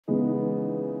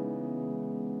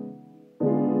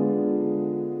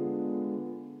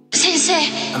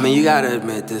Sensei. I mean, you gotta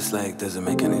admit this, like, doesn't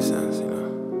make any sense, you know?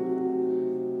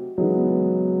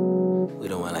 We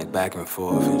done went, like, back and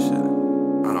forth and shit.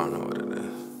 I don't know what it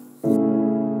is.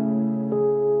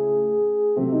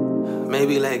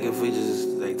 Maybe, like, if we just,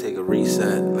 like, take a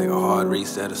reset, like a hard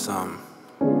reset or something.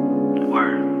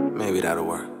 Word. Maybe that'll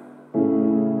work.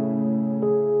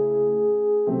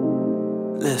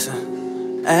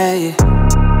 Listen, hey,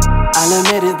 I'll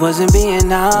admit it wasn't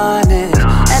being honest,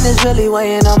 and it's really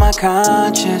weighing on my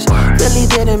conscience. Really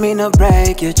didn't mean to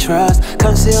break your trust.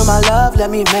 Conceal my love, let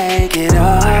me make it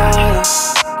up.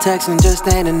 Texting just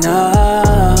ain't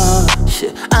enough.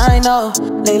 Shit, I know,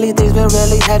 lately things been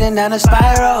really heading down a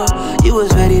spiral. You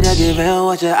was ready to give in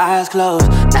with your eyes closed.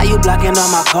 Now you blocking all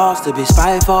my calls to be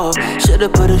spiteful.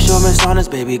 Should've put insurance on us,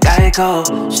 baby, Geico.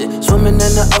 Shit, swimming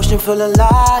in the ocean full of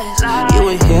lies. You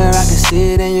ain't here, I can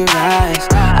see it in your eyes.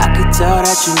 I could tell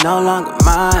that you no longer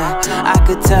mine. I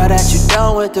could tell that you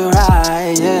done with the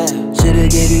ride, yeah.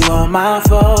 Should've gave you all my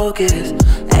focus.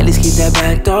 At least keep that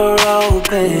back door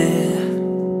open.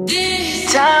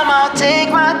 Time, I'll take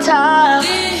my time.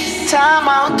 Time,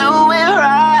 I'll do it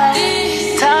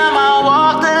right. Time, I'll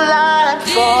walk the line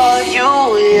for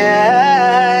you,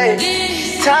 yeah.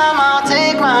 Time, I'll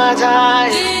take my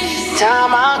time.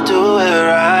 Time, I'll do it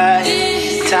right.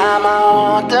 Time, I'll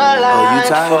walk the line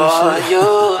for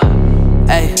you.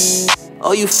 Hey,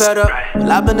 oh, you fed up? Well,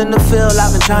 I've been in the field,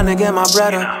 I've been trying to get my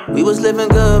bread up. We was living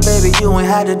good, baby, you ain't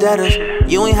had to debtors.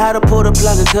 You ain't had to pull the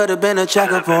plug, it could've been a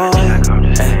checkerboard.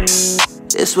 Hey,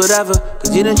 it's whatever,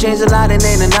 cause you done changed a lot and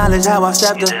ain't acknowledge how I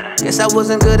stepped up. Guess I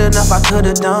wasn't good enough, I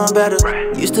could've done better.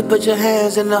 Used to put your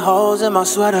hands in the holes in my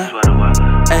sweater.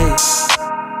 Hey,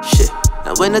 shit.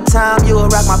 Now when the time you will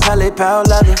rock my Pele Pal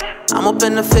leather. I'm up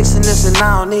in the fixing this and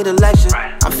I don't need a lecture.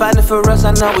 I'm fighting for us,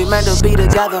 I know we meant to be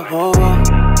together. Whoa, whoa.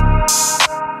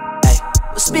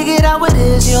 Speak it out what it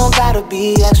is, you don't gotta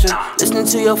be extra. Listening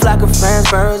to your flock of friends,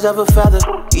 birds of a feather.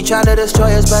 You tryna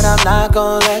destroy us, but I'm not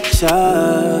gonna let you.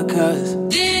 Cause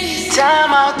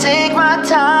time, I'll take my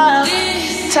time.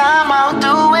 Time, I'll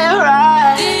do it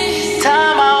right.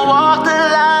 Time, I'll walk the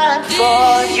line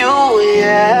for you,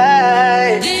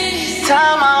 yeah.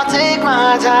 Time, I'll take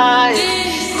my time.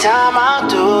 Time, I'll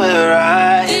do it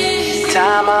right.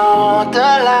 Time, I'll walk the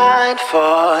line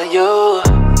for you.